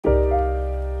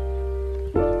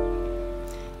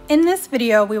In this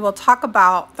video, we will talk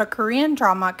about the Korean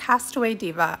drama Castaway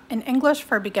Diva in English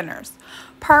for Beginners.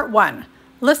 Part 1.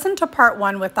 Listen to Part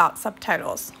 1 without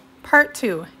subtitles. Part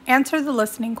 2. Answer the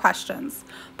listening questions.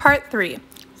 Part 3.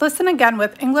 Listen again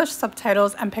with English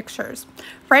subtitles and pictures.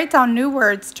 Write down new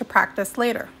words to practice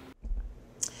later.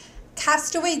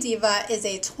 Castaway Diva is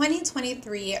a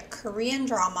 2023 Korean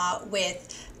drama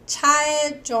with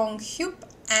Chae Jong-hyuk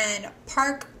and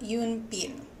Park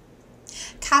Yoon-bin.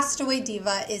 Castaway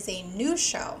Diva is a new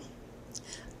show.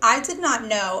 I did not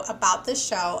know about this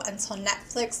show until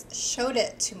Netflix showed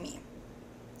it to me.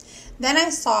 Then I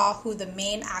saw who the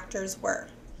main actors were.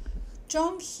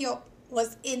 Jong-hyuk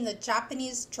was in the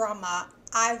Japanese drama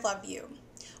I Love You,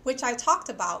 which I talked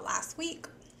about last week.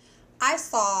 I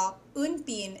saw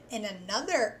Eun-bin in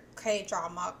another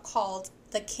K-drama called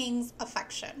The King's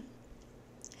Affection.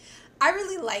 I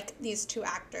really like these two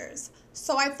actors,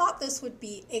 so I thought this would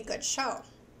be a good show.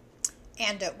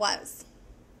 And it was.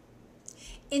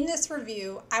 In this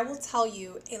review, I will tell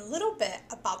you a little bit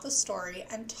about the story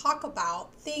and talk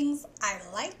about things I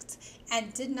liked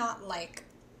and did not like.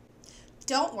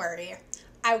 Don't worry,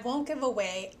 I won't give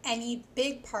away any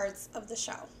big parts of the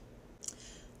show.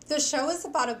 The show is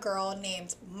about a girl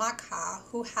named Maka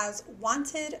who has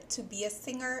wanted to be a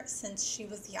singer since she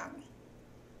was young.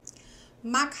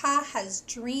 Maka has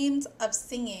dreamed of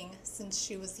singing since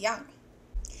she was young.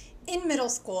 In middle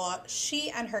school, she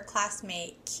and her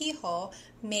classmate Kiho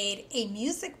made a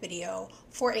music video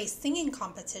for a singing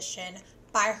competition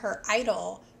by her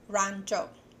idol Ranjo.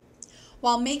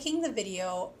 While making the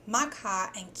video,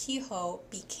 Maka and Kiho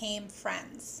became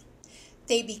friends.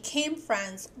 They became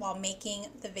friends while making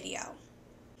the video.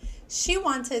 She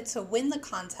wanted to win the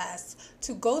contest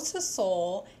to go to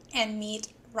Seoul and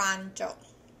meet Ranjo.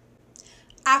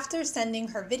 After sending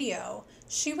her video,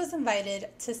 she was invited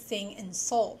to sing in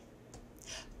Seoul,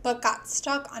 but got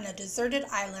stuck on a deserted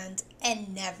island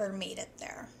and never made it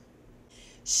there.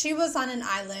 She was on an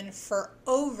island for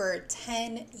over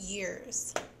 10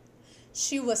 years.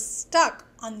 She was stuck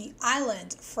on the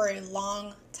island for a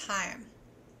long time.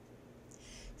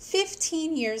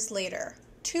 15 years later,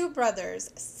 two brothers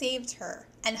saved her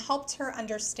and helped her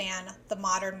understand the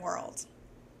modern world.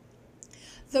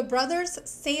 The brothers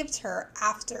saved her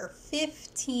after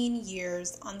 15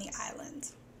 years on the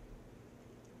island.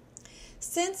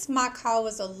 Since Maka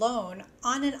was alone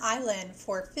on an island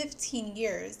for 15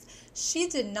 years, she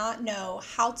did not know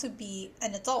how to be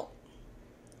an adult.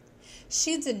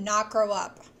 She did not grow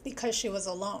up because she was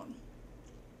alone.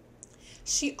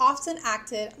 She often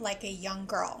acted like a young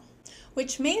girl,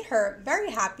 which made her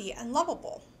very happy and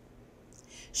lovable.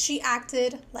 She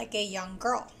acted like a young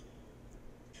girl.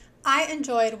 I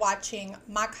enjoyed watching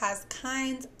Maka's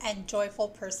kind and joyful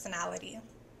personality.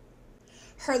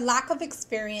 Her lack of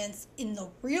experience in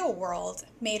the real world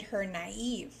made her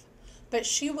naive, but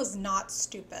she was not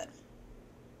stupid.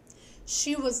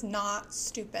 She was not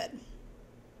stupid.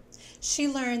 She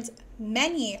learned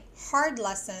many hard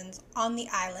lessons on the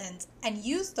island and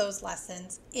used those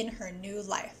lessons in her new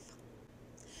life.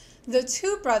 The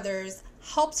two brothers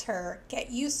helped her get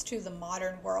used to the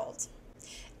modern world.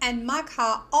 And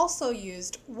Maka also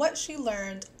used what she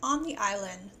learned on the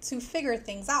island to figure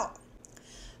things out.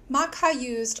 Maka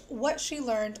used what she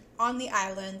learned on the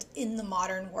island in the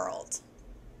modern world.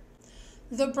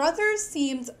 The brothers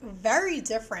seemed very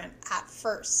different at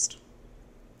first.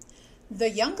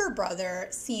 The younger brother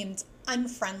seemed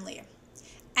unfriendly,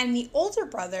 and the older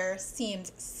brother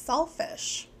seemed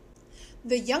selfish.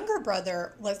 The younger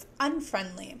brother was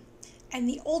unfriendly, and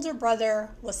the older brother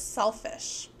was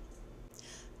selfish.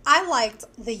 I liked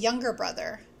the younger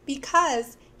brother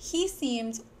because he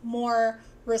seemed more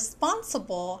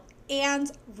responsible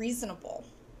and reasonable.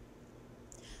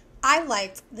 I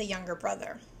liked the younger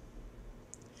brother.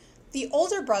 The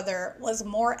older brother was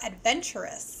more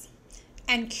adventurous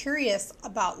and curious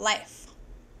about life.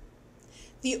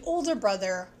 The older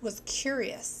brother was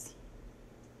curious.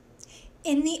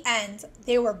 In the end,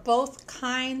 they were both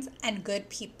kind and good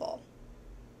people.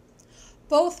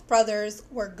 Both brothers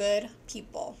were good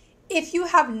people. If you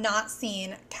have not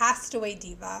seen Castaway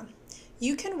Diva,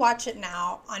 you can watch it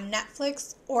now on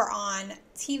Netflix or on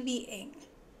TVing.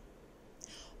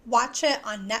 Watch it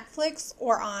on Netflix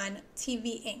or on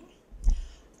TVing.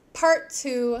 Part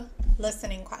 2,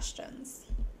 listening questions.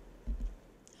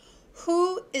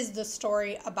 Who is the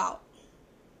story about?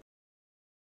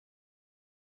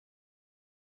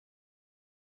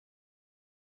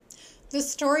 The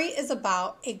story is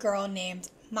about a girl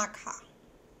named Maka.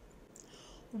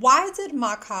 Why did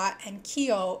Maka and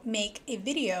Kyo make a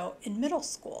video in middle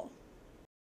school?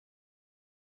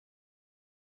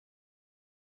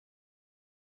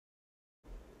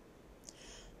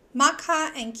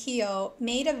 Maka and Kyo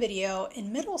made a video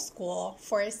in middle school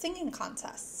for a singing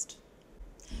contest.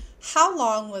 How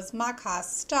long was Maka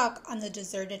stuck on the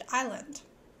deserted island?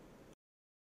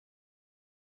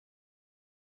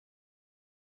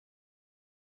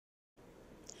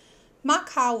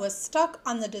 Maka was stuck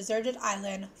on the deserted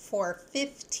island for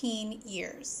 15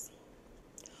 years.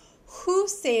 Who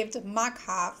saved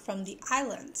Maka from the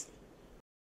island?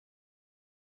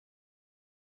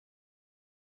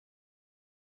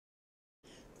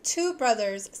 Two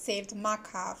brothers saved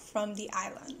Maka from the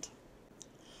island.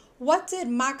 What did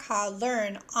Maka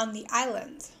learn on the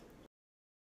island?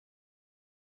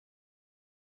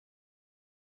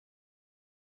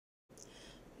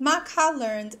 Maka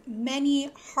learned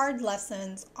many hard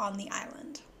lessons on the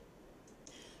island.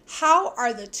 How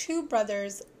are the two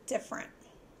brothers different?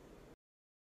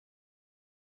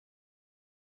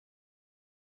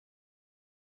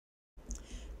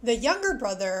 The younger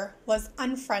brother was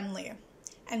unfriendly,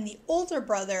 and the older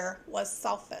brother was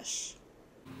selfish.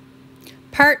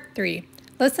 Part 3.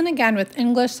 Listen again with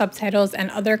English subtitles and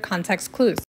other context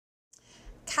clues.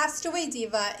 Castaway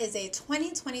Diva is a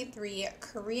 2023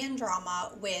 Korean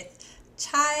drama with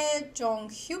Chae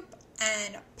Jong-hyuk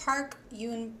and Park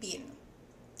Yoon-bin.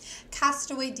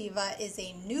 Castaway Diva is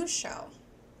a new show.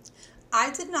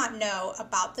 I did not know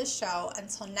about this show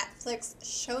until Netflix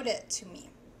showed it to me.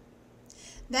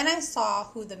 Then I saw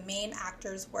who the main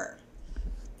actors were.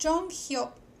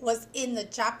 Jong-hyuk was in the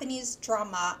Japanese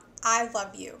drama I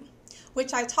Love You,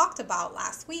 which I talked about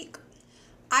last week.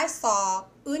 I saw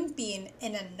Eun-bin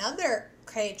in another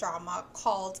K-drama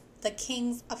called The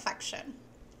King's Affection.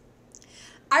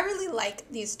 I really like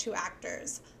these two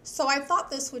actors, so I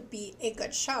thought this would be a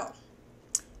good show.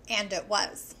 And it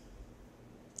was.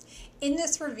 In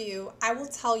this review, I will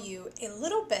tell you a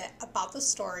little bit about the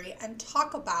story and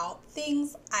talk about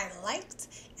things I liked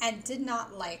and did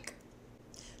not like.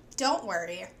 Don't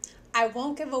worry, I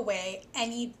won't give away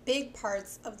any big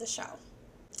parts of the show.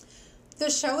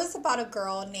 The show is about a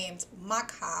girl named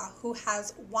Maka who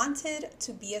has wanted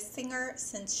to be a singer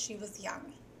since she was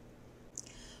young.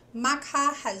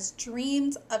 Maka has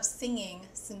dreamed of singing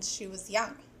since she was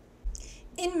young.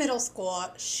 In middle school,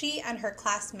 she and her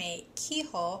classmate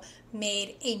Kiho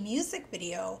made a music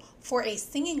video for a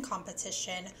singing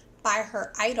competition by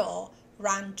her idol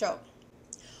Ranjo.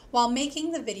 While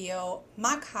making the video,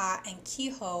 Maka and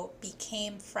Kiho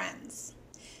became friends.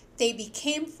 They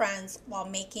became friends while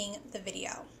making the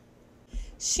video.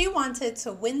 She wanted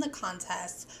to win the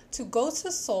contest to go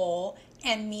to Seoul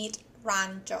and meet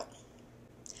Ranjo.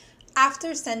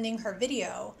 After sending her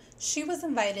video, she was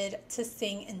invited to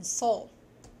sing in Seoul,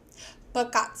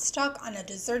 but got stuck on a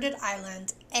deserted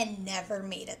island and never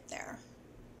made it there.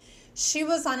 She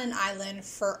was on an island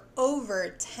for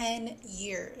over 10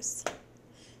 years.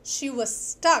 She was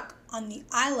stuck on the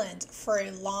island for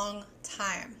a long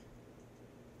time.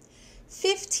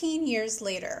 15 years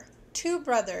later, two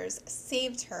brothers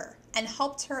saved her and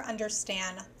helped her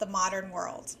understand the modern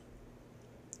world.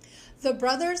 The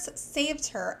brothers saved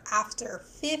her after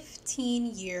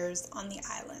 15 years on the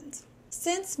island.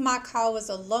 Since Maka was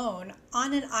alone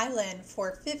on an island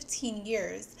for 15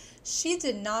 years, she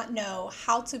did not know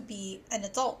how to be an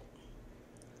adult.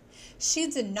 She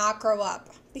did not grow up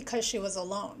because she was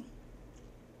alone.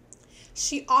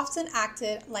 She often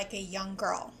acted like a young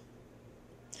girl,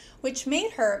 which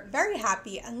made her very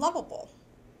happy and lovable.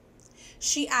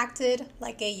 She acted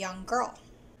like a young girl.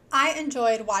 I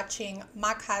enjoyed watching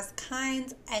Maka's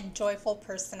kind and joyful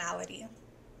personality.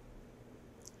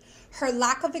 Her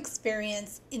lack of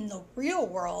experience in the real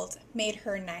world made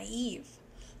her naive,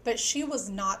 but she was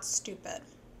not stupid.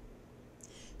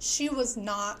 She was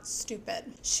not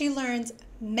stupid. She learned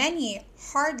many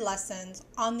hard lessons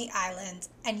on the island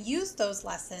and used those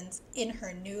lessons in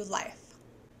her new life.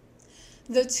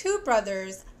 The two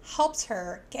brothers helped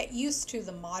her get used to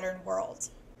the modern world.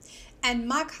 And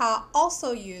Maka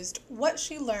also used what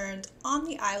she learned on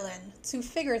the island to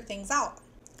figure things out.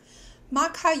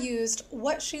 Maka used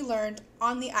what she learned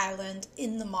on the island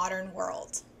in the modern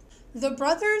world. The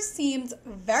brothers seemed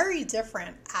very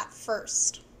different at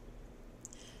first.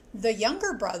 The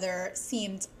younger brother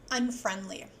seemed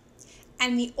unfriendly,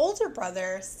 and the older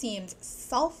brother seemed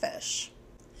selfish.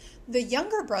 The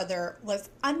younger brother was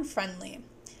unfriendly,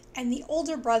 and the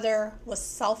older brother was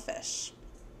selfish.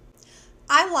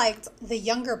 I liked the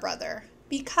younger brother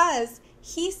because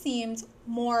he seemed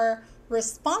more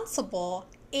responsible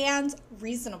and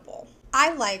reasonable.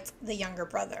 I liked the younger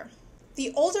brother.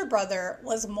 The older brother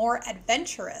was more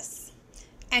adventurous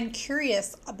and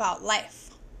curious about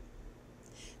life.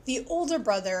 The older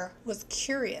brother was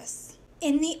curious.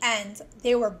 In the end,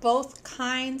 they were both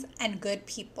kind and good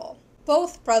people.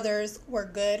 Both brothers were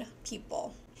good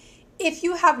people. If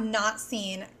you have not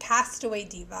seen Castaway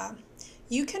Diva,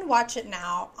 you can watch it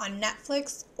now on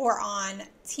Netflix or on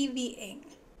TV-ing.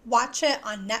 Watch it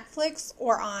on Netflix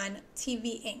or on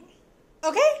TV-ing.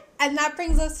 Okay, and that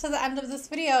brings us to the end of this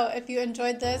video. If you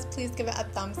enjoyed this, please give it a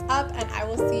thumbs up, and I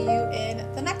will see you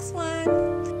in the next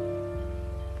one.